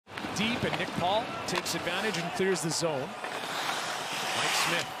deep, and Nick Paul takes advantage and clears the zone. Mike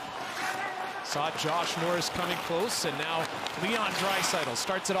Smith saw Josh Norris coming close, and now Leon Draisaitl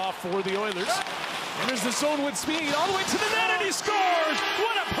starts it off for the Oilers. Enters the zone with speed all the way to the net, and he scores!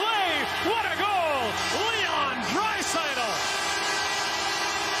 What a play! What a goal! Leon Draisaitl!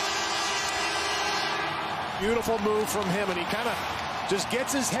 Beautiful move from him, and he kind of just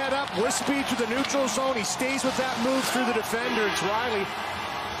gets his head up with speed to the neutral zone. He stays with that move through the defender. It's Riley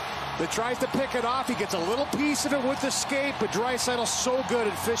that tries to pick it off. He gets a little piece of it with the skate, but Draisaitl's so good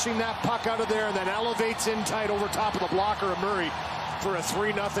at fishing that puck out of there and then elevates in tight over top of the blocker of Murray for a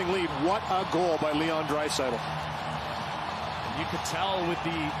 3-0 lead. What a goal by Leon Draisaitl. You could tell with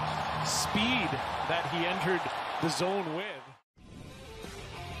the speed that he entered the zone with.